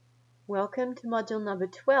Welcome to module number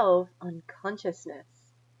 12 on consciousness.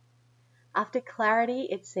 After clarity,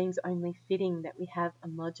 it seems only fitting that we have a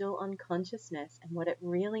module on consciousness and what it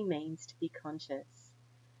really means to be conscious.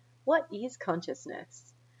 What is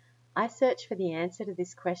consciousness? I searched for the answer to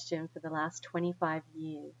this question for the last 25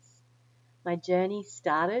 years. My journey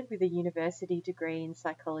started with a university degree in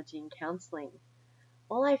psychology and counseling.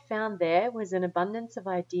 All I found there was an abundance of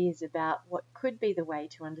ideas about what could be the way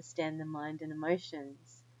to understand the mind and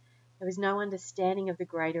emotions. There was no understanding of the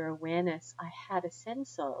greater awareness I had a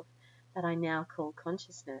sense of that I now call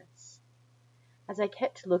consciousness. As I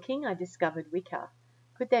kept looking, I discovered Wicca.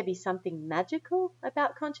 Could there be something magical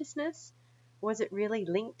about consciousness? Was it really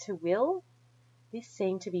linked to will? This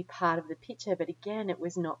seemed to be part of the picture, but again, it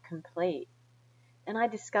was not complete. And I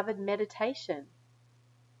discovered meditation.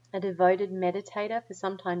 A devoted meditator for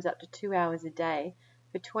sometimes up to 2 hours a day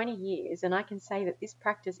for 20 years, and I can say that this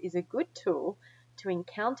practice is a good tool to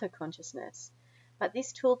encounter consciousness, but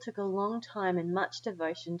this tool took a long time and much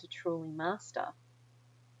devotion to truly master.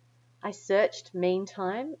 I searched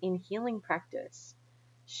meantime in healing practice.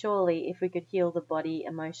 Surely if we could heal the body,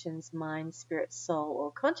 emotions, mind, spirit, soul,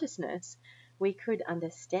 or consciousness, we could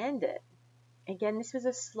understand it. Again, this was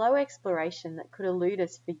a slow exploration that could elude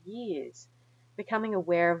us for years. Becoming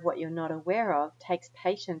aware of what you're not aware of takes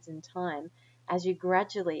patience and time as you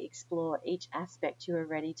gradually explore each aspect you are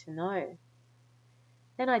ready to know.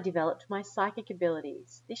 Then I developed my psychic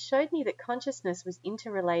abilities. This showed me that consciousness was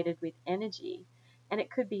interrelated with energy, and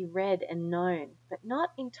it could be read and known, but not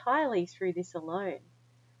entirely through this alone.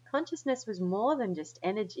 Consciousness was more than just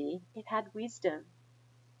energy, it had wisdom.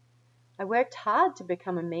 I worked hard to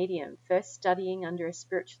become a medium, first studying under a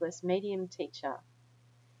spiritualist medium teacher.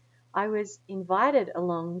 I was invited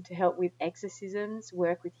along to help with exorcisms,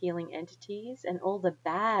 work with healing entities, and all the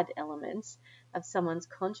bad elements of someone's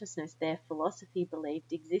consciousness their philosophy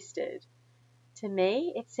believed existed. To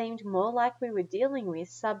me, it seemed more like we were dealing with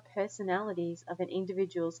sub-personalities of an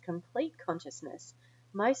individual's complete consciousness,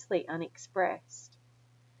 mostly unexpressed.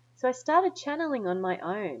 So I started channeling on my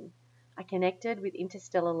own. I connected with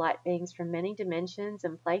interstellar light beings from many dimensions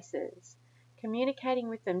and places. Communicating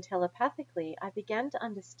with them telepathically, I began to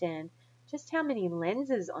understand just how many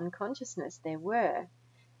lenses on consciousness there were,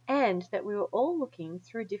 and that we were all looking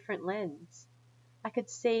through different lenses. I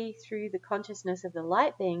could see through the consciousness of the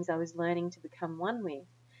light beings I was learning to become one with,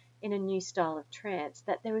 in a new style of trance,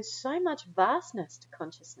 that there was so much vastness to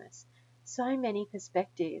consciousness, so many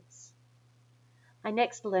perspectives. I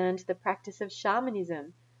next learned the practice of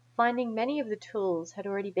shamanism, finding many of the tools had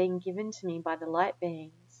already been given to me by the light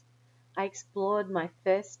beings. I explored my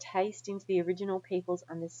first taste into the original people's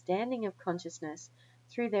understanding of consciousness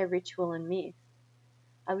through their ritual and myth.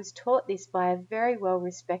 I was taught this by a very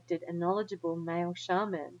well-respected and knowledgeable male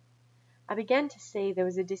shaman. I began to see there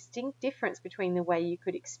was a distinct difference between the way you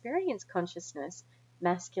could experience consciousness,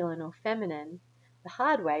 masculine or feminine, the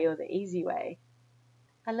hard way or the easy way.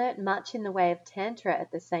 I learnt much in the way of Tantra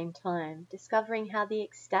at the same time, discovering how the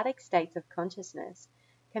ecstatic states of consciousness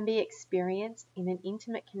can be experienced in an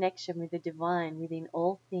intimate connection with the divine within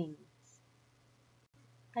all things.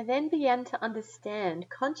 I then began to understand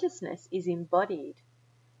consciousness is embodied,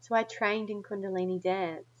 so I trained in Kundalini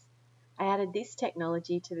dance. I added this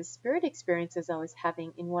technology to the spirit experiences I was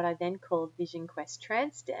having in what I then called Vision Quest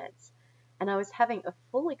Trance Dance, and I was having a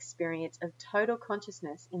full experience of total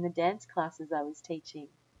consciousness in the dance classes I was teaching.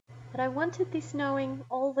 But I wanted this knowing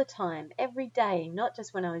all the time, every day, not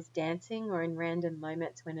just when I was dancing or in random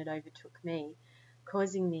moments when it overtook me,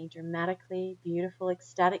 causing me dramatically beautiful,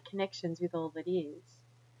 ecstatic connections with all that is.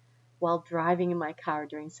 While driving in my car or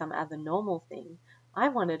doing some other normal thing, I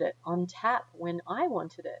wanted it on tap when I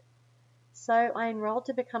wanted it. So I enrolled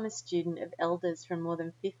to become a student of elders from more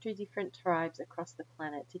than 50 different tribes across the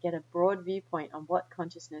planet to get a broad viewpoint on what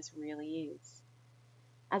consciousness really is.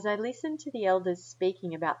 As I listened to the elders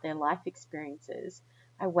speaking about their life experiences,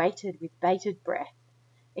 I waited with bated breath,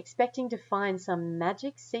 expecting to find some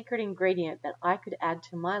magic secret ingredient that I could add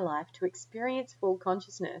to my life to experience full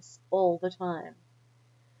consciousness all the time.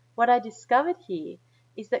 What I discovered here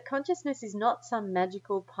is that consciousness is not some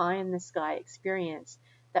magical pie-in-the-sky experience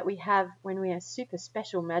that we have when we are super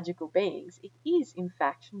special magical beings. It is, in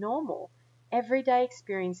fact, normal, everyday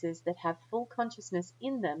experiences that have full consciousness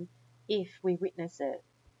in them if we witness it.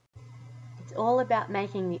 It's all about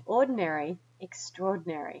making the ordinary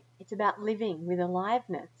extraordinary. It's about living with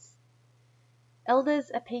aliveness.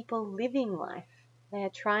 Elders are people living life. They are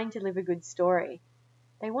trying to live a good story.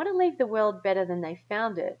 They want to leave the world better than they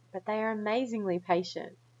found it, but they are amazingly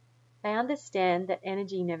patient. They understand that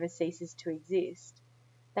energy never ceases to exist.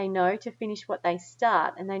 They know to finish what they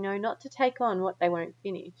start, and they know not to take on what they won't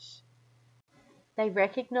finish. They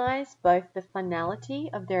recognize both the finality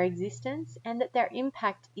of their existence and that their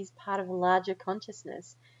impact is part of a larger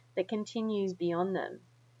consciousness that continues beyond them.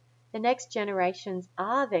 The next generations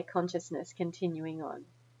are their consciousness continuing on.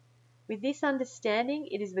 With this understanding,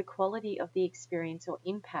 it is the quality of the experience or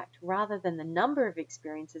impact rather than the number of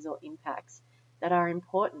experiences or impacts that are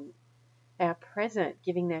important. They are present,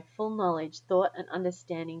 giving their full knowledge, thought, and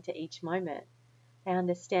understanding to each moment. They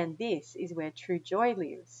understand this is where true joy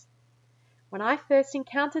lives. When I first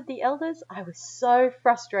encountered the elders, I was so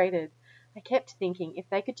frustrated. I kept thinking if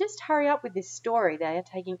they could just hurry up with this story they are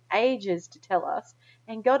taking ages to tell us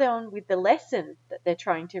and got on with the lesson that they're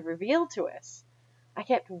trying to reveal to us. I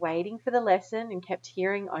kept waiting for the lesson and kept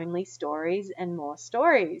hearing only stories and more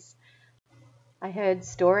stories. I heard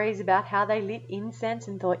stories about how they lit incense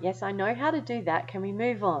and thought, yes, I know how to do that. Can we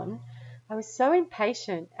move on? I was so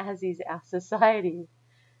impatient, as is our society.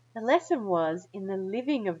 The lesson was in the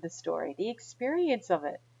living of the story, the experience of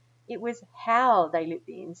it. It was how they lit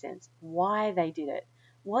the incense, why they did it,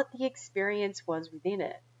 what the experience was within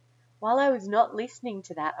it. While I was not listening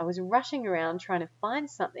to that, I was rushing around trying to find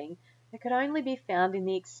something that could only be found in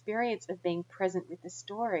the experience of being present with the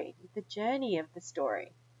story, with the journey of the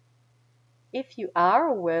story. If you are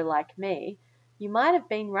or were like me, you might have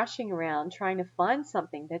been rushing around trying to find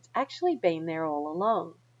something that's actually been there all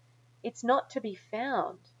along. It's not to be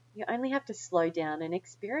found. You only have to slow down and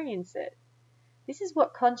experience it. This is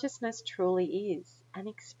what consciousness truly is, an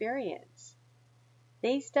experience.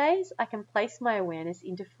 These days, I can place my awareness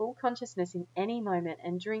into full consciousness in any moment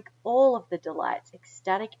and drink all of the delights,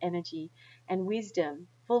 ecstatic energy, and wisdom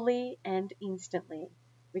fully and instantly.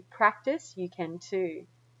 With practice, you can too.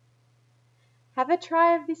 Have a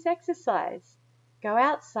try of this exercise. Go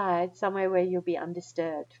outside somewhere where you'll be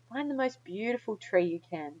undisturbed. Find the most beautiful tree you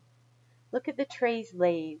can. Look at the tree's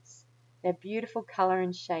leaves, their beautiful color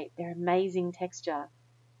and shape, their amazing texture.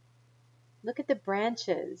 Look at the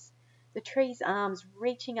branches, the tree's arms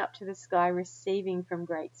reaching up to the sky, receiving from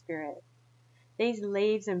Great Spirit. These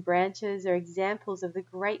leaves and branches are examples of the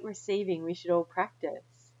great receiving we should all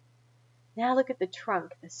practice. Now look at the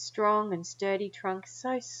trunk, the strong and sturdy trunk,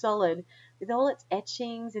 so solid, with all its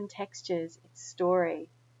etchings and textures, its story.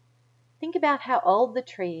 Think about how old the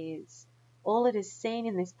tree is, all it has seen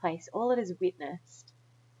in this place, all it has witnessed.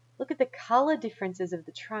 Look at the color differences of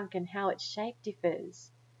the trunk and how its shape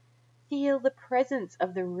differs. Feel the presence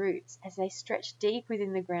of the roots as they stretch deep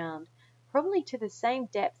within the ground, probably to the same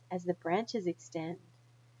depth as the branches extend.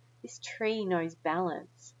 This tree knows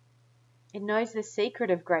balance. It knows the secret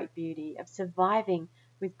of great beauty, of surviving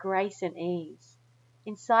with grace and ease.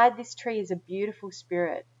 Inside this tree is a beautiful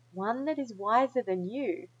spirit, one that is wiser than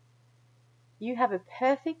you. You have a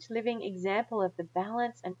perfect living example of the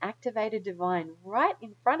balance and activated divine right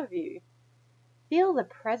in front of you. Feel the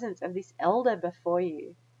presence of this elder before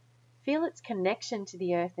you. Feel its connection to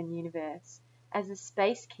the earth and universe as the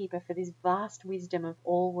space keeper for this vast wisdom of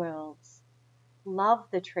all worlds.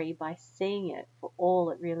 Love the tree by seeing it for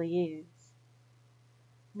all it really is.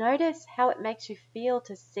 Notice how it makes you feel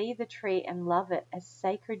to see the tree and love it as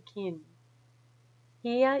sacred kin.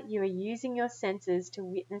 Here you are using your senses to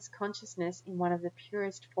witness consciousness in one of the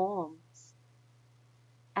purest forms.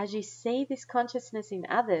 As you see this consciousness in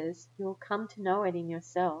others, you will come to know it in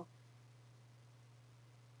yourself.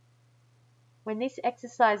 When this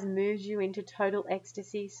exercise moves you into total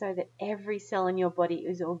ecstasy so that every cell in your body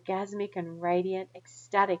is orgasmic and radiant,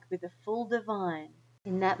 ecstatic with the full divine,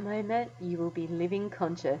 in that moment you will be living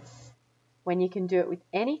conscious. When you can do it with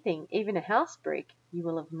anything, even a house brick, you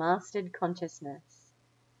will have mastered consciousness.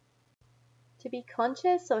 To be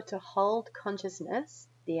conscious or to hold consciousness,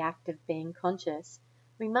 the act of being conscious,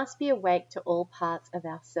 we must be awake to all parts of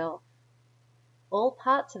ourself. All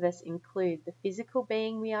parts of us include the physical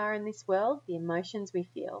being we are in this world, the emotions we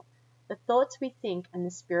feel, the thoughts we think, and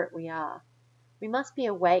the spirit we are. We must be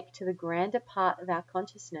awake to the grander part of our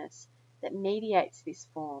consciousness that mediates this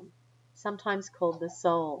form, sometimes called the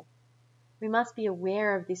soul. We must be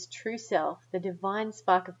aware of this true self, the divine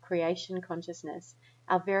spark of creation consciousness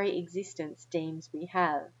our very existence deems we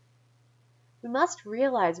have. We must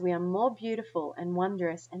realize we are more beautiful and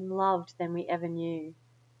wondrous and loved than we ever knew.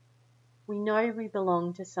 We know we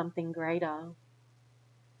belong to something greater.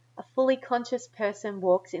 A fully conscious person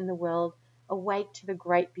walks in the world awake to the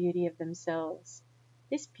great beauty of themselves.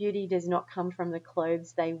 This beauty does not come from the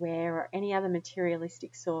clothes they wear or any other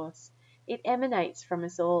materialistic source. It emanates from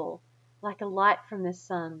us all, like a light from the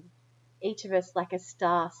sun, each of us like a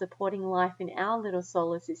star supporting life in our little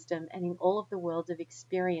solar system and in all of the worlds of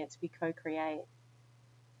experience we co-create.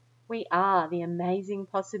 We are the amazing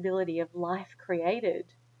possibility of life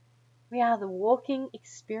created. We are the walking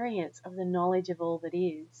experience of the knowledge of all that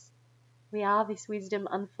is. We are this wisdom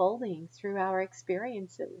unfolding through our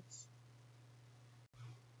experiences.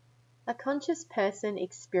 A conscious person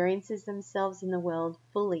experiences themselves in the world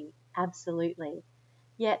fully, absolutely,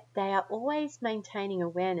 yet they are always maintaining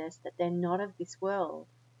awareness that they're not of this world.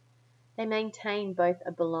 They maintain both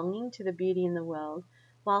a belonging to the beauty in the world,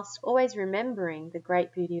 whilst always remembering the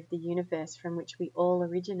great beauty of the universe from which we all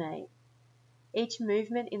originate. Each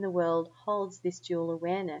movement in the world holds this dual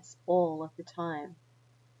awareness all of the time.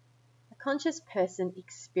 A conscious person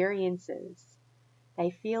experiences.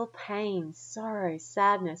 They feel pain, sorrow,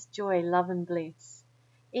 sadness, joy, love, and bliss.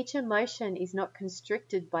 Each emotion is not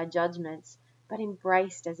constricted by judgments, but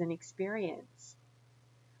embraced as an experience.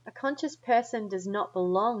 A conscious person does not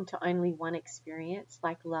belong to only one experience,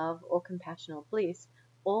 like love or compassion or bliss,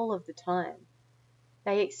 all of the time.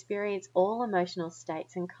 They experience all emotional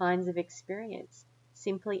states and kinds of experience,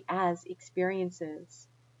 simply as experiences.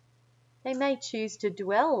 They may choose to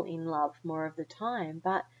dwell in love more of the time,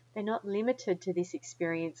 but they're not limited to this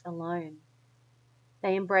experience alone.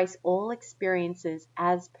 They embrace all experiences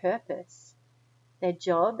as purpose. Their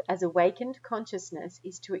job as awakened consciousness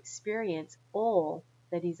is to experience all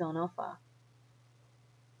that is on offer.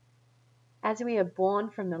 As we are born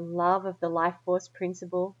from the love of the life force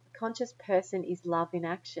principle, a conscious person is love in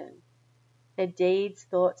action. Their deeds,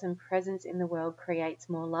 thoughts, and presence in the world creates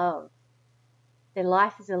more love. Their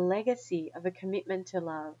life is a legacy of a commitment to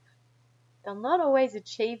love. They'll not always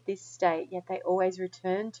achieve this state, yet they always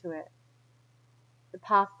return to it. The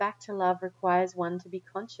path back to love requires one to be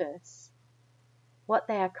conscious. What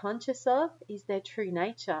they are conscious of is their true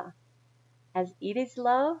nature. As it is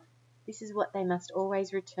love, this is what they must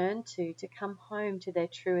always return to come home to their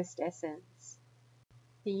truest essence.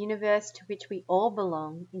 The universe to which we all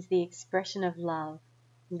belong is the expression of love,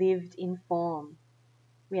 lived in form.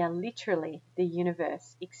 We are literally the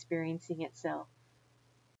universe experiencing itself.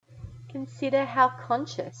 Consider how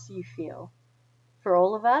conscious you feel. For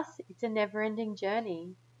all of us, it's a never-ending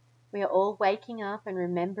journey. We are all waking up and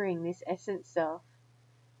remembering this essence self.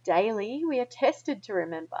 Daily, we are tested to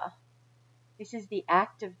remember. This is the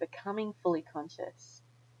act of becoming fully conscious.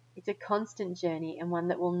 It's a constant journey and one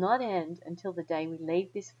that will not end until the day we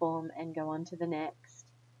leave this form and go on to the next.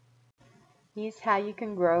 Here's how you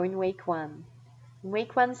can grow in week 1. In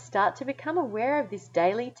week 1, start to become aware of this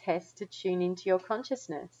daily test to tune into your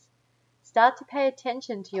consciousness. Start to pay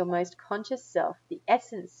attention to your most conscious self, the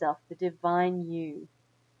essence self, the divine you.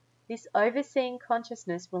 This overseeing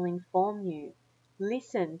consciousness will inform you.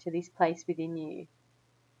 Listen to this place within you.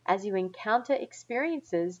 As you encounter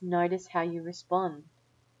experiences, notice how you respond.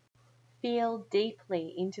 Feel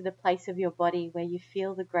deeply into the place of your body where you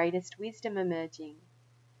feel the greatest wisdom emerging.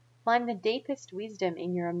 Find the deepest wisdom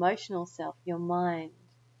in your emotional self, your mind.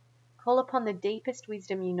 Call upon the deepest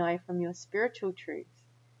wisdom you know from your spiritual truth.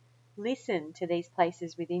 Listen to these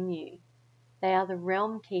places within you. They are the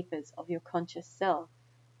realm keepers of your conscious self.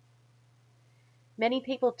 Many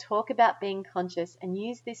people talk about being conscious and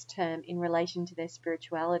use this term in relation to their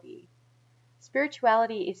spirituality.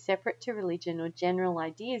 Spirituality is separate to religion or general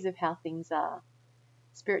ideas of how things are.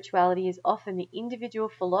 Spirituality is often the individual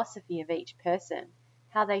philosophy of each person,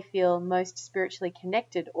 how they feel most spiritually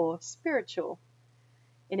connected or spiritual.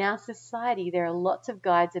 In our society, there are lots of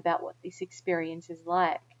guides about what this experience is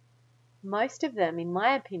like. Most of them, in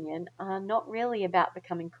my opinion, are not really about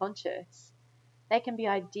becoming conscious. They can be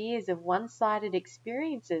ideas of one-sided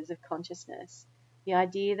experiences of consciousness, the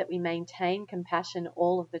idea that we maintain compassion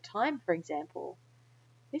all of the time, for example.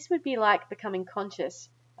 This would be like becoming conscious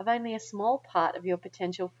of only a small part of your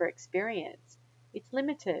potential for experience. It's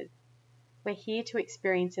limited. We're here to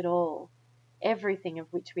experience it all, everything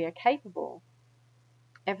of which we are capable.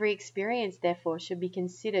 Every experience, therefore, should be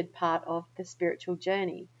considered part of the spiritual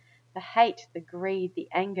journey. The hate, the greed, the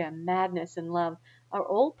anger, madness, and love are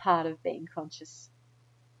all part of being conscious.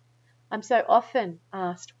 I'm so often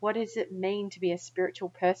asked, what does it mean to be a spiritual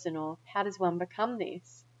person, or how does one become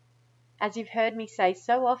this? As you've heard me say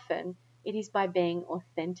so often, it is by being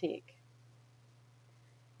authentic.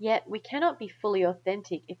 Yet we cannot be fully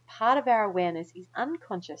authentic if part of our awareness is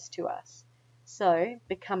unconscious to us. So,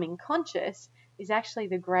 becoming conscious is actually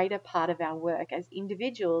the greater part of our work as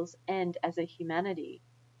individuals and as a humanity.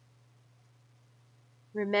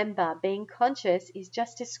 Remember, being conscious is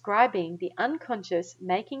just describing the unconscious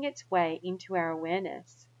making its way into our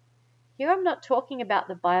awareness. Here I'm not talking about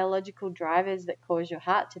the biological drivers that cause your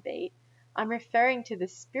heart to beat. I'm referring to the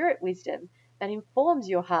spirit wisdom that informs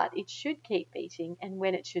your heart it should keep beating and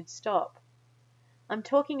when it should stop. I'm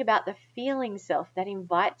talking about the feeling self that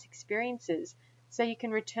invites experiences so you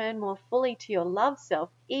can return more fully to your love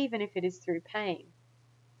self, even if it is through pain.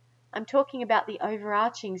 I'm talking about the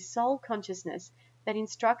overarching soul consciousness that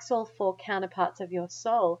instructs all four counterparts of your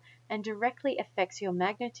soul and directly affects your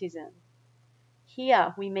magnetism.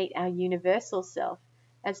 Here we meet our universal self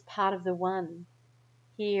as part of the one.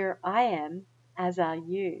 Here I am, as are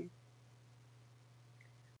you.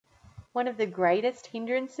 One of the greatest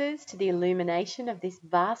hindrances to the illumination of this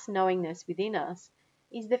vast knowingness within us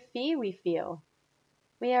is the fear we feel.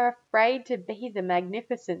 We are afraid to be the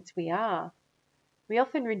magnificence we are. We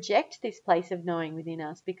often reject this place of knowing within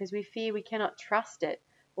us because we fear we cannot trust it,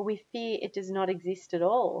 or we fear it does not exist at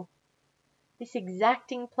all. This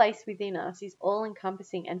exacting place within us is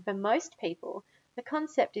all-encompassing, and for most people, the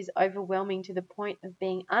concept is overwhelming to the point of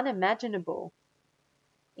being unimaginable.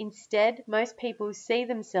 Instead, most people see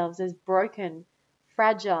themselves as broken,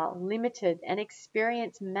 fragile, limited, and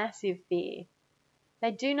experience massive fear.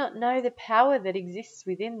 They do not know the power that exists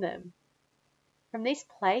within them. From this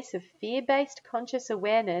place of fear-based conscious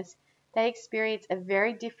awareness, they experience a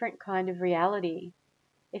very different kind of reality.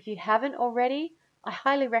 If you haven't already, I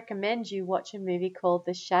highly recommend you watch a movie called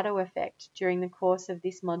The Shadow Effect during the course of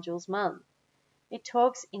this module's month. It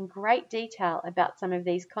talks in great detail about some of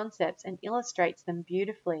these concepts and illustrates them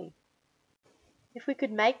beautifully. If we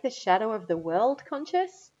could make the shadow of the world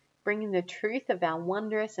conscious, bringing the truth of our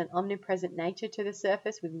wondrous and omnipresent nature to the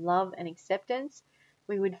surface with love and acceptance,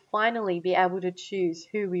 we would finally be able to choose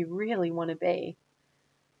who we really want to be.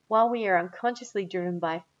 While we are unconsciously driven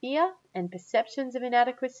by fear and perceptions of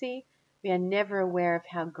inadequacy, we are never aware of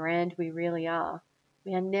how grand we really are.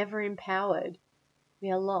 We are never empowered.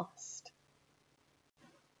 We are lost.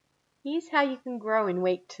 Here's how you can grow in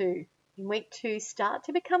week 2. In week 2, start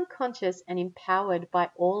to become conscious and empowered by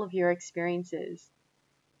all of your experiences.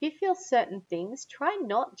 If you feel certain things, try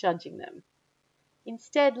not judging them.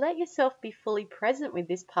 Instead, let yourself be fully present with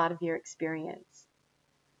this part of your experience.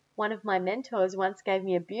 One of my mentors once gave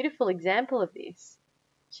me a beautiful example of this.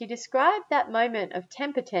 She described that moment of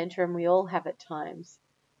temper tantrum we all have at times.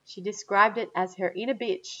 She described it as her inner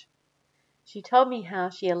bitch. She told me how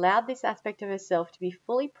she allowed this aspect of herself to be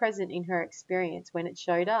fully present in her experience when it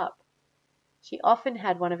showed up. She often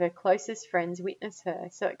had one of her closest friends witness her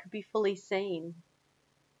so it could be fully seen.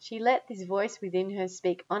 She let this voice within her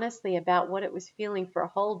speak honestly about what it was feeling for a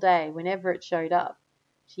whole day whenever it showed up.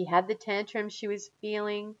 She had the tantrum she was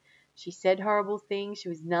feeling. She said horrible things. She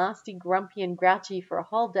was nasty, grumpy, and grouchy for a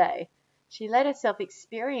whole day. She let herself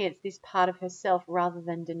experience this part of herself rather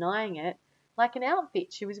than denying it, like an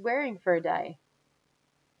outfit she was wearing for a day.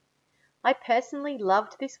 I personally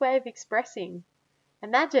loved this way of expressing.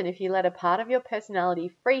 Imagine if you let a part of your personality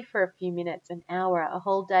free for a few minutes, an hour, a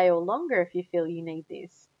whole day, or longer if you feel you need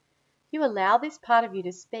this. If you allow this part of you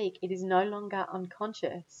to speak, it is no longer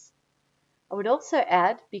unconscious. I would also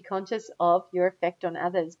add, be conscious of your effect on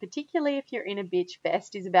others, particularly if your inner bitch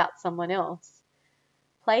fest is about someone else.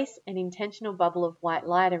 Place an intentional bubble of white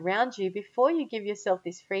light around you before you give yourself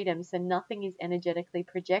this freedom so nothing is energetically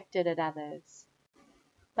projected at others.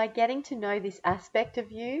 By getting to know this aspect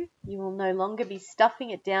of you, you will no longer be stuffing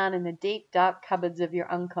it down in the deep, dark cupboards of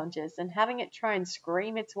your unconscious and having it try and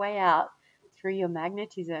scream its way out through your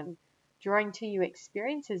magnetism, drawing to you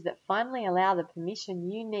experiences that finally allow the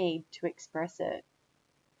permission you need to express it.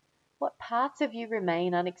 What parts of you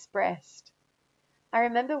remain unexpressed? I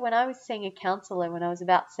remember when I was seeing a counselor when I was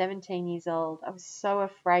about 17 years old, I was so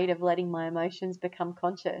afraid of letting my emotions become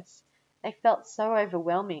conscious. They felt so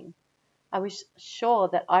overwhelming. I was sure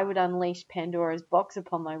that I would unleash Pandora's box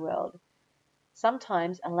upon my world.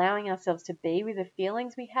 Sometimes allowing ourselves to be with the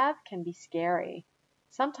feelings we have can be scary.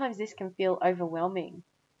 Sometimes this can feel overwhelming.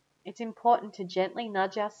 It's important to gently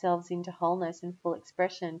nudge ourselves into wholeness and full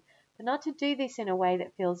expression, but not to do this in a way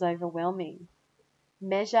that feels overwhelming.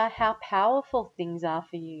 Measure how powerful things are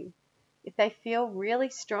for you. If they feel really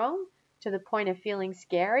strong, to the point of feeling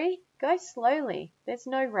scary, go slowly. There's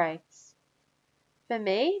no race. For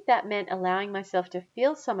me, that meant allowing myself to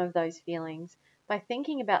feel some of those feelings by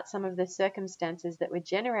thinking about some of the circumstances that were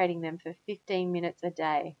generating them for 15 minutes a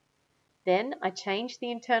day. Then I changed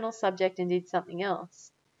the internal subject and did something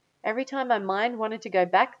else. Every time my mind wanted to go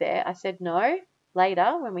back there, I said no,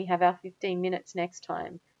 later when we have our 15 minutes next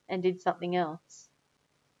time, and did something else.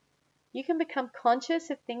 You can become conscious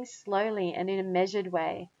of things slowly and in a measured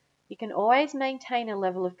way. You can always maintain a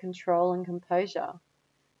level of control and composure.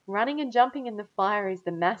 Running and jumping in the fire is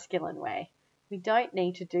the masculine way. We don't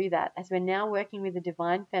need to do that as we're now working with the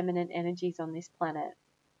divine feminine energies on this planet.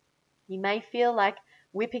 You may feel like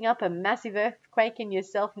whipping up a massive earthquake in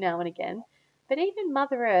yourself now and again, but even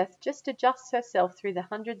Mother Earth just adjusts herself through the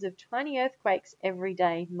hundreds of tiny earthquakes every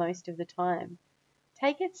day most of the time.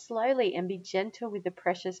 Take it slowly and be gentle with the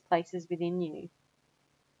precious places within you.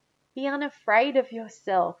 Be unafraid of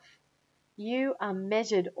yourself. You are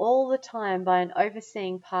measured all the time by an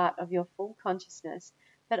overseeing part of your full consciousness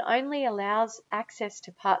that only allows access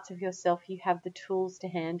to parts of yourself you have the tools to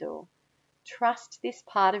handle. Trust this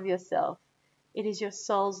part of yourself. It is your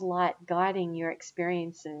soul's light guiding your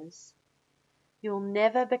experiences. You'll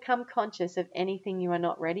never become conscious of anything you are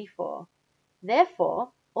not ready for.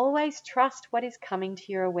 Therefore, always trust what is coming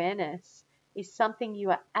to your awareness is something you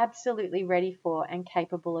are absolutely ready for and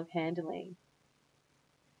capable of handling.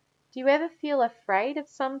 Do you ever feel afraid of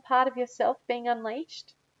some part of yourself being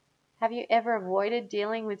unleashed? Have you ever avoided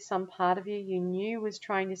dealing with some part of you knew was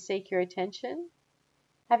trying to seek your attention?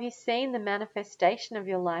 Have you seen the manifestation of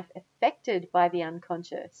your life affected by the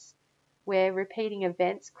unconscious, where repeating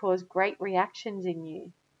events cause great reactions in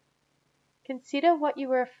you? Consider what you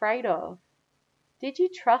were afraid of. Did you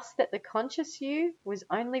trust that the conscious you was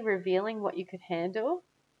only revealing what you could handle?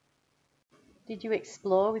 Did you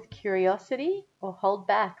explore with curiosity or hold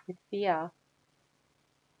back with fear?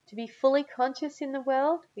 To be fully conscious in the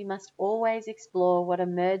world, we must always explore what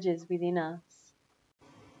emerges within us.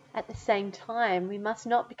 At the same time, we must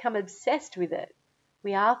not become obsessed with it.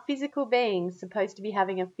 We are physical beings supposed to be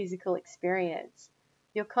having a physical experience.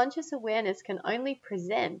 Your conscious awareness can only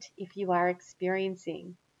present if you are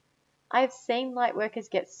experiencing. I have seen light workers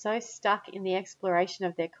get so stuck in the exploration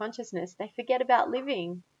of their consciousness they forget about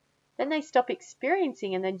living. Then they stop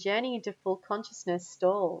experiencing and the journey into full consciousness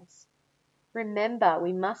stalls. Remember,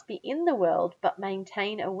 we must be in the world but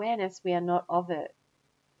maintain awareness we are not of it.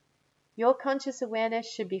 Your conscious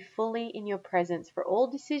awareness should be fully in your presence for all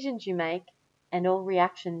decisions you make and all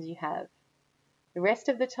reactions you have. The rest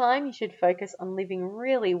of the time you should focus on living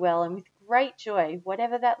really well and with great joy,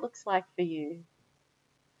 whatever that looks like for you.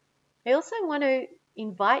 I also want to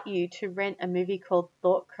invite you to rent a movie called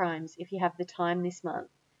Thought Crimes if you have the time this month.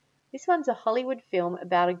 This one's a Hollywood film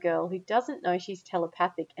about a girl who doesn't know she's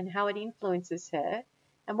telepathic and how it influences her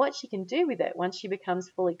and what she can do with it once she becomes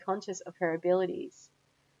fully conscious of her abilities.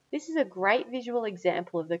 This is a great visual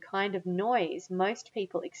example of the kind of noise most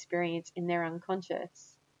people experience in their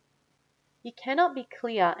unconscious. You cannot be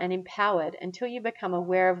clear and empowered until you become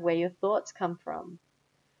aware of where your thoughts come from.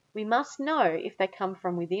 We must know if they come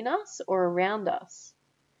from within us or around us.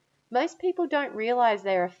 Most people don't realize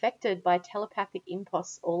they are affected by telepathic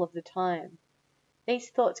impulse all of the time. These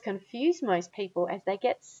thoughts confuse most people as they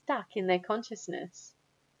get stuck in their consciousness.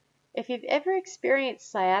 If you've ever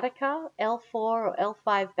experienced sciatica, L4 or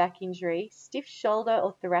L5 back injury, stiff shoulder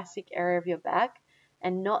or thoracic area of your back,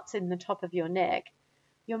 and knots in the top of your neck,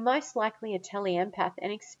 you're most likely a teleempath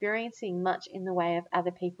and experiencing much in the way of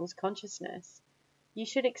other people's consciousness. You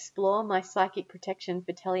should explore my Psychic Protection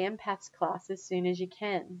for Teleempaths class as soon as you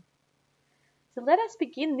can. So let us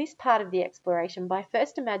begin this part of the exploration by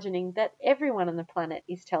first imagining that everyone on the planet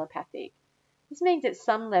is telepathic. This means at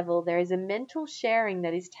some level there is a mental sharing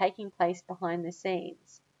that is taking place behind the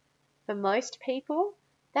scenes. For most people,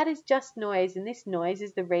 that is just noise, and this noise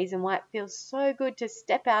is the reason why it feels so good to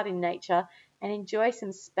step out in nature and enjoy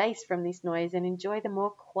some space from this noise and enjoy the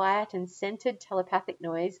more quiet and centered telepathic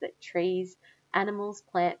noise that trees, animals,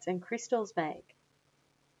 plants, and crystals make.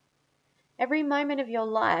 Every moment of your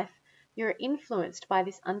life, you're influenced by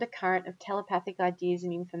this undercurrent of telepathic ideas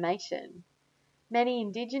and information. Many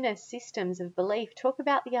indigenous systems of belief talk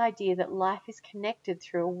about the idea that life is connected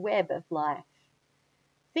through a web of life.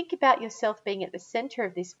 Think about yourself being at the center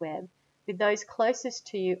of this web, with those closest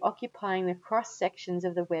to you occupying the cross sections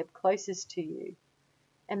of the web closest to you.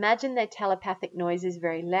 Imagine their telepathic noise is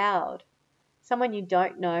very loud. Someone you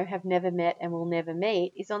don't know, have never met, and will never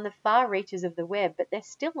meet is on the far reaches of the web, but they're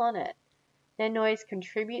still on it. Their noise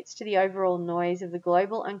contributes to the overall noise of the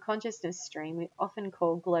global unconsciousness stream we often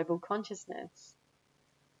call global consciousness.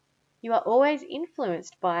 You are always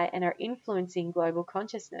influenced by and are influencing global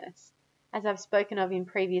consciousness. As I've spoken of in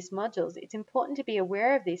previous modules, it's important to be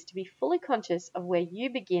aware of this to be fully conscious of where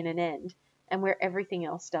you begin and end and where everything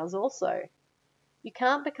else does also. You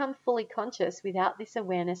can't become fully conscious without this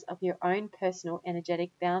awareness of your own personal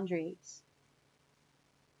energetic boundaries.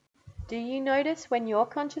 Do you notice when your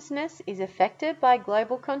consciousness is affected by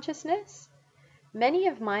global consciousness? Many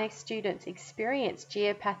of my students experience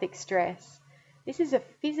geopathic stress. This is a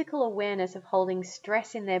physical awareness of holding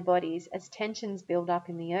stress in their bodies as tensions build up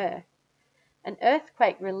in the earth. An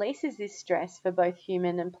earthquake releases this stress for both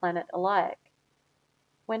human and planet alike.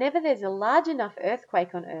 Whenever there's a large enough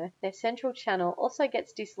earthquake on Earth, their central channel also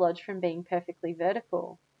gets dislodged from being perfectly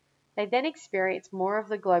vertical. They then experience more of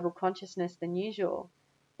the global consciousness than usual.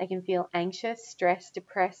 They can feel anxious, stressed,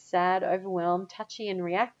 depressed, sad, overwhelmed, touchy, and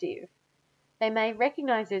reactive. They may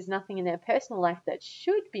recognize there's nothing in their personal life that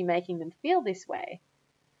should be making them feel this way.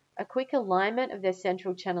 A quick alignment of their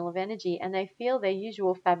central channel of energy and they feel their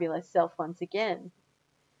usual fabulous self once again.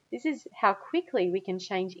 This is how quickly we can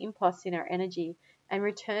change impulse in our energy and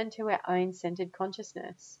return to our own centered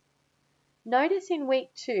consciousness. Notice in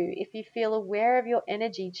week 2 if you feel aware of your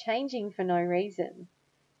energy changing for no reason.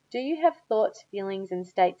 Do you have thoughts, feelings, and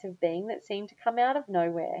states of being that seem to come out of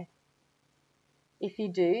nowhere? If you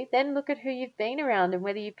do, then look at who you've been around and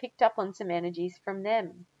whether you picked up on some energies from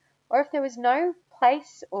them. Or if there was no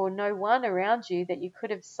place or no one around you that you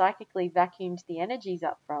could have psychically vacuumed the energies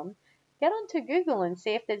up from, get onto Google and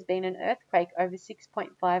see if there's been an earthquake over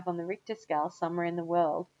 6.5 on the Richter scale somewhere in the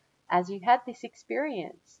world as you had this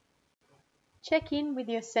experience. Check in with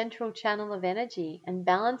your central channel of energy and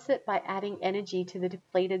balance it by adding energy to the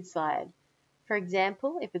depleted side. For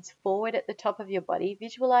example, if it's forward at the top of your body,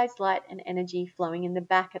 visualize light and energy flowing in the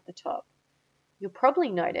back at the top. You'll probably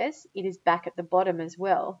notice it is back at the bottom as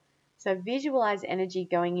well, so visualize energy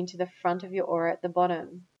going into the front of your aura at the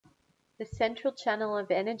bottom. The central channel of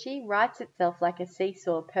energy writes itself like a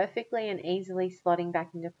seesaw, perfectly and easily slotting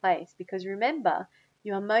back into place, because remember,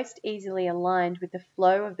 you are most easily aligned with the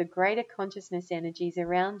flow of the greater consciousness energies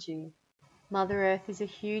around you. Mother Earth is a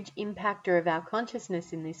huge impactor of our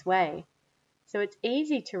consciousness in this way. So it's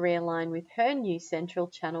easy to realign with her new central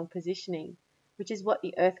channel positioning, which is what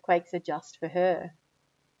the earthquakes adjust for her.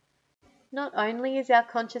 Not only is our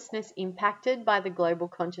consciousness impacted by the global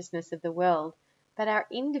consciousness of the world, but our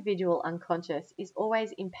individual unconscious is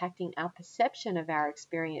always impacting our perception of our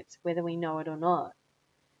experience, whether we know it or not.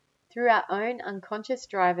 Through our own unconscious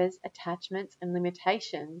drivers, attachments, and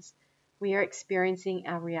limitations, we are experiencing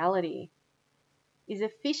our reality. Is a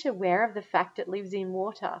fish aware of the fact it lives in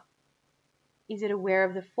water? Is it aware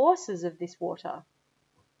of the forces of this water?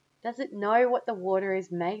 Does it know what the water is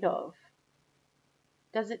made of?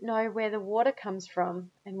 Does it know where the water comes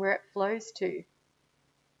from and where it flows to?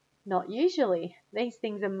 Not usually. These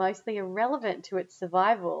things are mostly irrelevant to its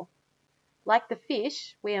survival. Like the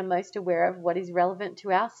fish, we are most aware of what is relevant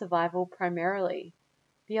to our survival primarily.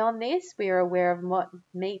 Beyond this, we are aware of what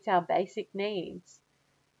meets our basic needs.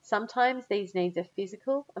 Sometimes these needs are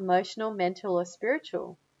physical, emotional, mental, or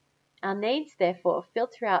spiritual. Our needs, therefore,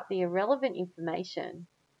 filter out the irrelevant information.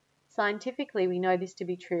 Scientifically, we know this to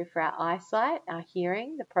be true for our eyesight, our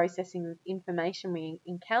hearing, the processing of information we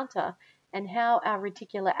encounter, and how our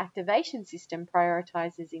reticular activation system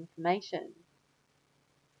prioritizes information.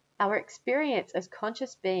 Our experience as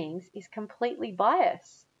conscious beings is completely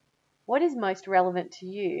biased. What is most relevant to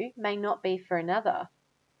you may not be for another.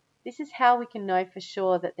 This is how we can know for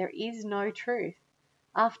sure that there is no truth.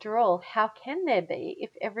 After all, how can there be if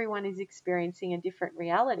everyone is experiencing a different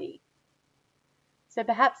reality? So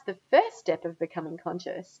perhaps the first step of becoming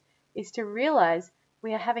conscious is to realize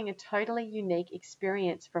we are having a totally unique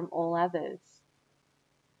experience from all others.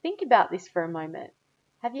 Think about this for a moment.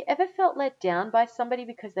 Have you ever felt let down by somebody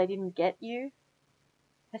because they didn't get you?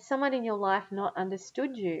 Has someone in your life not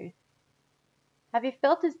understood you? Have you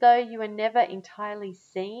felt as though you were never entirely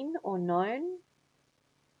seen or known?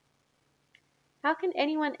 How can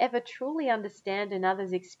anyone ever truly understand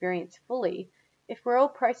another's experience fully if we're all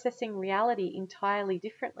processing reality entirely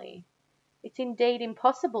differently? It's indeed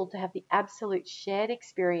impossible to have the absolute shared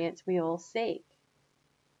experience we all seek.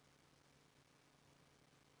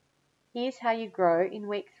 Here's how you grow in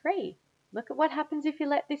week 3. Look at what happens if you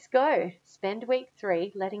let this go. Spend week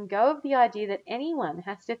 3 letting go of the idea that anyone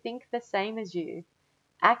has to think the same as you,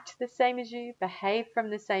 act the same as you, behave from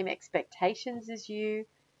the same expectations as you,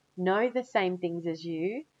 know the same things as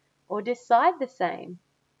you, or decide the same,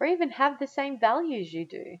 or even have the same values you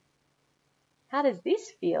do. How does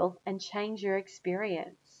this feel and change your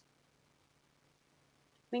experience?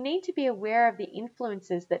 We need to be aware of the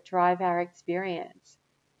influences that drive our experience.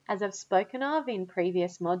 As I've spoken of in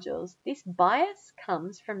previous modules, this bias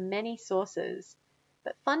comes from many sources,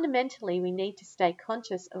 but fundamentally we need to stay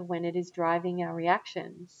conscious of when it is driving our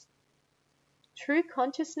reactions. True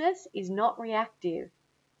consciousness is not reactive.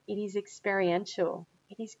 It is experiential.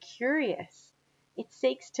 It is curious. It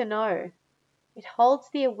seeks to know. It holds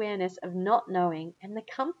the awareness of not knowing and the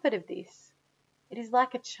comfort of this. It is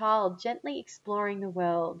like a child gently exploring the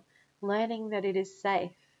world, learning that it is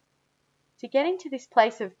safe. To get into this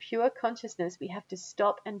place of pure consciousness, we have to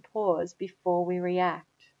stop and pause before we react.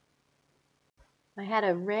 I had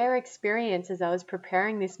a rare experience as I was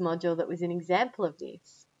preparing this module that was an example of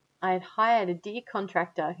this. I had hired a dear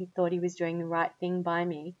contractor who thought he was doing the right thing by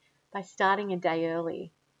me by starting a day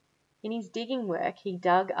early. In his digging work, he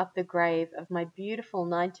dug up the grave of my beautiful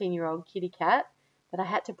 19-year-old kitty cat that I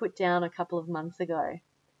had to put down a couple of months ago.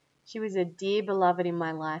 She was a dear beloved in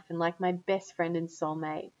my life and like my best friend and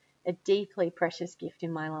soulmate, a deeply precious gift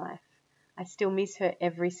in my life. I still miss her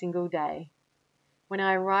every single day. When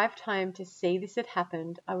I arrived home to see this had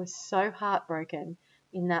happened, I was so heartbroken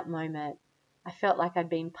in that moment. I felt like I'd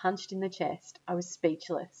been punched in the chest. I was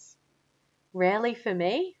speechless. Rarely for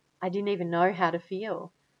me, I didn't even know how to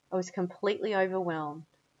feel. I was completely overwhelmed.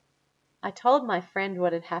 I told my friend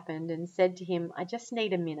what had happened and said to him, I just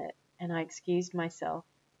need a minute, and I excused myself.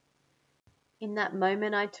 In that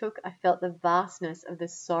moment I took, I felt the vastness of the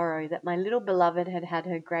sorrow that my little beloved had had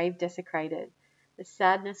her grave desecrated. The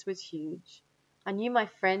sadness was huge. I knew my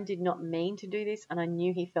friend did not mean to do this, and I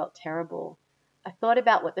knew he felt terrible. I thought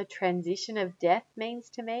about what the transition of death means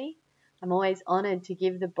to me. I'm always honored to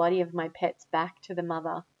give the body of my pets back to the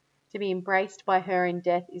mother. To be embraced by her in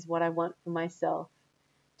death is what I want for myself.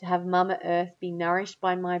 To have Mama Earth be nourished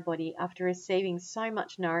by my body after receiving so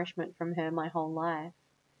much nourishment from her my whole life.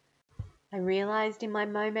 I realized in my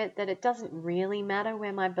moment that it doesn't really matter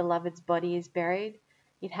where my beloved's body is buried.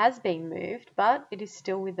 It has been moved, but it is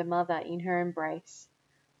still with the mother in her embrace.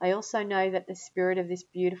 I also know that the spirit of this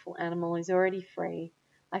beautiful animal is already free.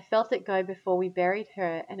 I felt it go before we buried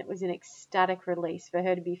her, and it was an ecstatic release for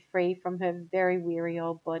her to be free from her very weary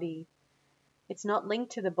old body. It's not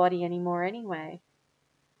linked to the body anymore anyway.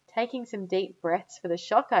 Taking some deep breaths for the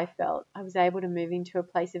shock I felt, I was able to move into a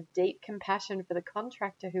place of deep compassion for the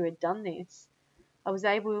contractor who had done this. I was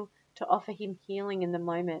able to offer him healing in the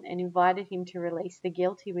moment and invited him to release the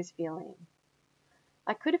guilt he was feeling.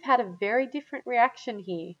 I could have had a very different reaction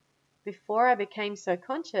here. Before I became so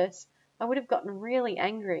conscious, I would have gotten really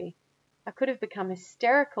angry. I could have become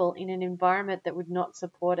hysterical in an environment that would not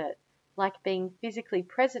support it, like being physically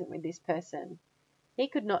present with this person. He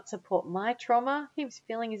could not support my trauma. He was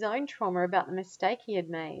feeling his own trauma about the mistake he had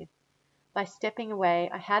made. By stepping away,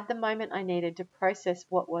 I had the moment I needed to process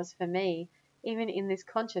what was for me, even in this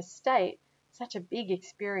conscious state, such a big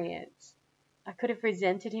experience. I could have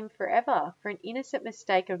resented him forever for an innocent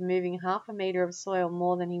mistake of moving 1/2 meter of soil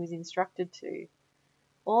more than he was instructed to.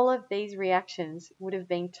 All of these reactions would have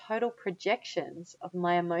been total projections of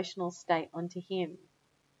my emotional state onto him.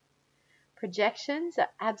 Projections are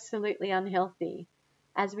absolutely unhealthy,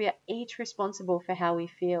 as we are each responsible for how we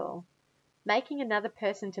feel. Making another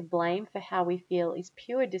person to blame for how we feel is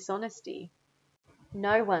pure dishonesty.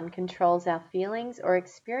 No one controls our feelings or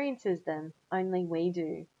experiences them, only we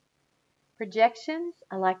do. Projections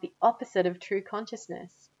are like the opposite of true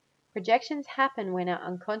consciousness. Projections happen when our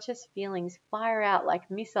unconscious feelings fire out like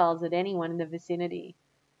missiles at anyone in the vicinity.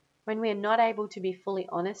 When we are not able to be fully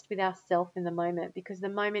honest with ourselves in the moment because the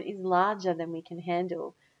moment is larger than we can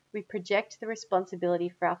handle, we project the responsibility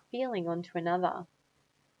for our feeling onto another.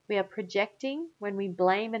 We are projecting when we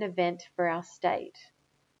blame an event for our state.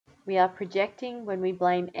 We are projecting when we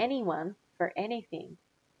blame anyone for anything.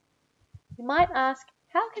 You might ask,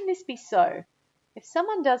 how can this be so? If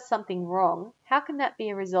someone does something wrong, how can that be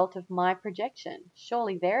a result of my projection?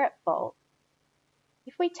 Surely they're at fault.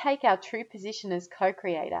 If we take our true position as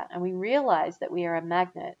co-creator and we realize that we are a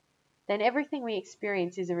magnet, then everything we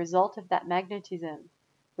experience is a result of that magnetism.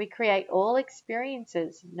 We create all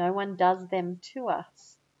experiences, no one does them to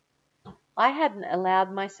us. I hadn't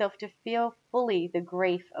allowed myself to feel fully the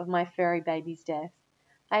grief of my furry baby's death.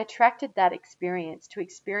 I attracted that experience to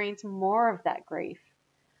experience more of that grief.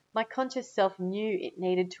 My conscious self knew it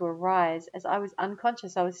needed to arise, as I was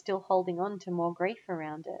unconscious I was still holding on to more grief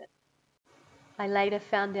around it. I later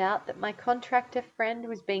found out that my contractor friend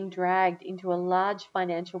was being dragged into a large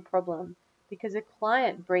financial problem because a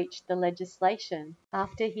client breached the legislation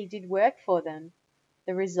after he did work for them.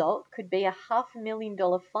 The result could be a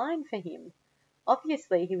 $500,000 fine for him.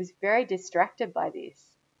 Obviously, he was very distracted by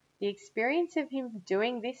this. The experience of him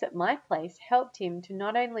doing this at my place helped him to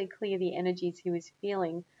not only clear the energies he was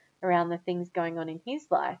feeling around the things going on in his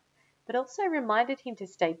life, but also reminded him to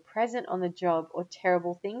stay present on the job or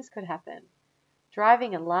terrible things could happen.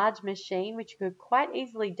 Driving a large machine which you could quite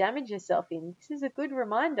easily damage yourself in, this is a good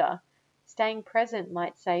reminder. Staying present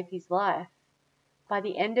might save his life. By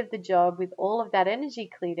the end of the job, with all of that energy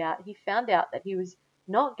cleared out, he found out that he was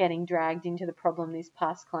not getting dragged into the problem this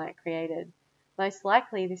past client created. Most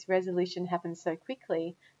likely this resolution happened so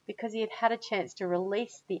quickly because he had had a chance to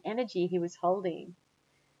release the energy he was holding.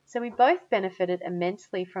 So we both benefited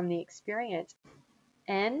immensely from the experience.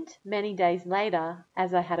 And many days later,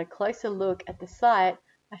 as I had a closer look at the site,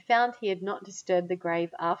 I found he had not disturbed the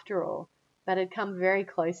grave after all, but had come very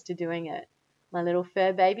close to doing it. My little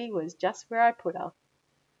fur baby was just where I put her.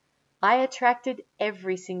 I attracted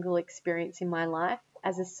every single experience in my life.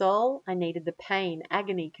 As a soul, I needed the pain,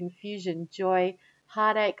 agony, confusion, joy,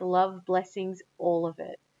 heartache, love, blessings, all of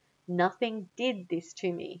it. Nothing did this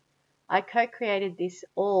to me. I co-created this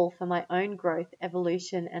all for my own growth,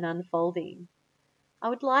 evolution, and unfolding. I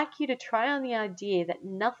would like you to try on the idea that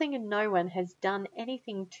nothing and no one has done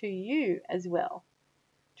anything to you as well.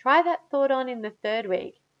 Try that thought on in the third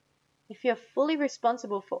week. If you're fully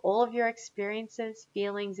responsible for all of your experiences,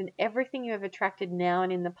 feelings, and everything you have attracted now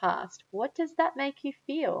and in the past, what does that make you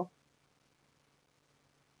feel?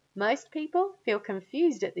 Most people feel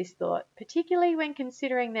confused at this thought, particularly when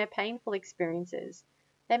considering their painful experiences.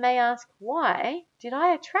 They may ask, why did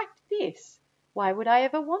I attract this? Why would I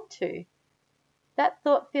ever want to? That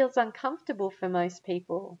thought feels uncomfortable for most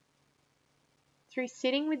people. Through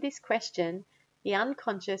sitting with this question, the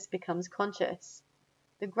unconscious becomes conscious.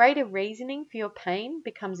 The greater reasoning for your pain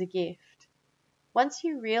becomes a gift. Once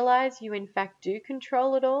you realize you in fact do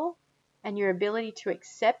control it all, and your ability to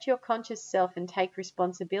accept your conscious self and take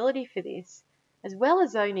responsibility for this, as well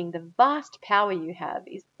as owning the vast power you have,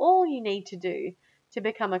 is all you need to do to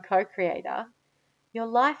become a co-creator, your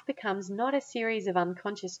life becomes not a series of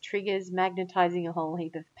unconscious triggers magnetizing a whole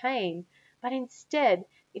heap of pain, but instead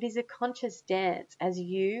it is a conscious dance as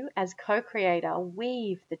you, as co-creator,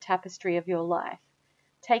 weave the tapestry of your life,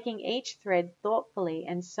 taking each thread thoughtfully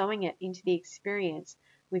and sewing it into the experience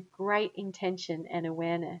with great intention and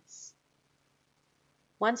awareness.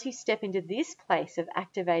 Once you step into this place of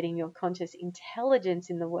activating your conscious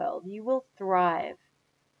intelligence in the world, you will thrive.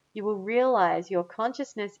 You will realize your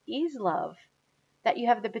consciousness is love, that you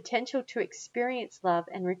have the potential to experience love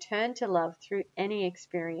and return to love through any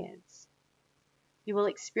experience. You will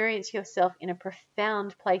experience yourself in a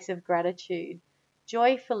profound place of gratitude,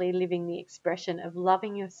 joyfully living the expression of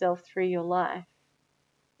loving yourself through your life.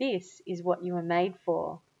 This is what you are made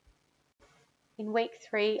for. In week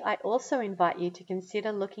 3, I also invite you to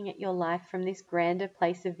consider looking at your life from this grander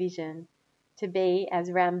place of vision, to be,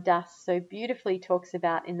 as Ram Dass so beautifully talks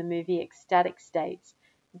about in the movie Ecstatic States,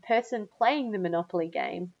 the person playing the Monopoly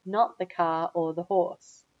game, not the car or the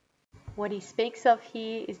horse. What he speaks of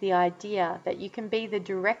here is the idea that you can be the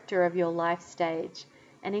director of your life stage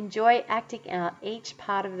and enjoy acting out each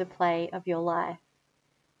part of the play of your life.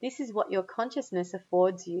 This is what your consciousness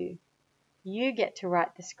affords you. You get to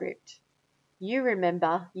write the script. You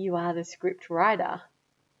remember you are the script writer.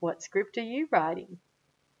 What script are you writing?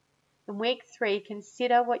 In week 3,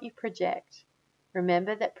 consider what you project.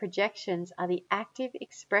 Remember that projections are the active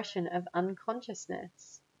expression of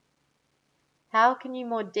unconsciousness. How can you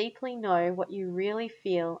more deeply know what you really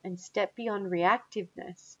feel and step beyond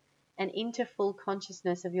reactiveness and into full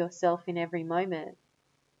consciousness of yourself in every moment?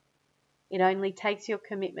 It only takes your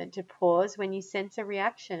commitment to pause when you sense a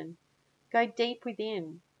reaction. Go deep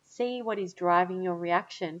within. See what is driving your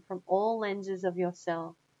reaction from all lenses of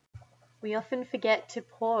yourself. We often forget to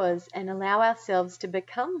pause and allow ourselves to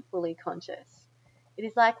become fully conscious. It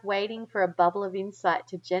is like waiting for a bubble of insight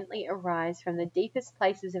to gently arise from the deepest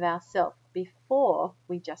places of ourself before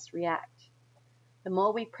we just react. The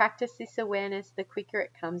more we practice this awareness, the quicker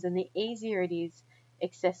it comes and the easier it is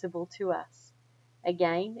accessible to us.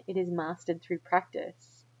 Again, it is mastered through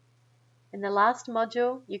practice. In the last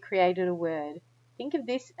module, you created a word. Think of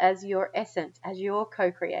this as your essence, as your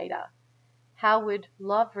co-creator. How would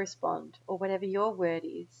love respond, or whatever your word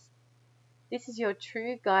is? This is your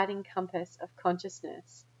true guiding compass of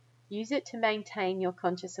consciousness. Use it to maintain your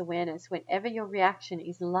conscious awareness whenever your reaction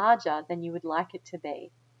is larger than you would like it to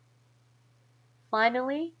be.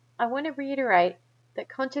 Finally, I want to reiterate that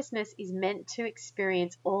consciousness is meant to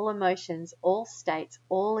experience all emotions, all states,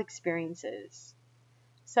 all experiences.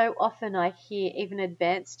 So often I hear even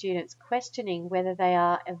advanced students questioning whether they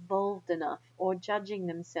are evolved enough or judging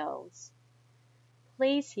themselves.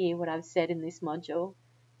 Please hear what I've said in this module.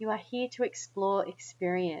 You are here to explore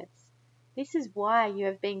experience. This is why you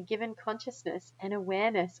have been given consciousness and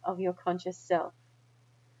awareness of your conscious self.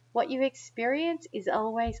 What you experience is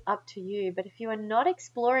always up to you, but if you are not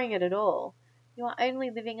exploring it at all, you are only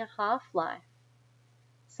living a half-life.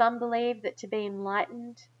 Some believe that to be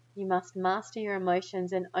enlightened, you must master your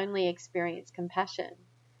emotions and only experience compassion.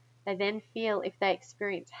 They then feel if they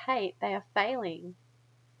experience hate, they are failing.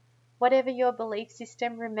 Whatever your belief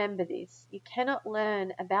system, remember this. You cannot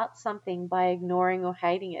learn about something by ignoring or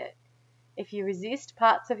hating it. If you resist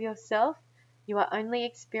parts of yourself, you are only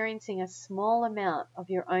experiencing a small amount of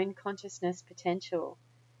your own consciousness potential.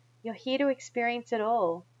 You're here to experience it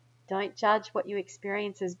all. Don't judge what you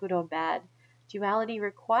experience as good or bad. Duality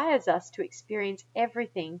requires us to experience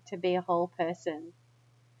everything to be a whole person.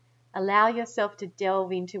 Allow yourself to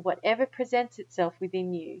delve into whatever presents itself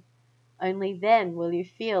within you. Only then will you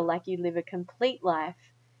feel like you live a complete life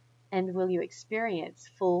and will you experience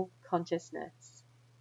full consciousness.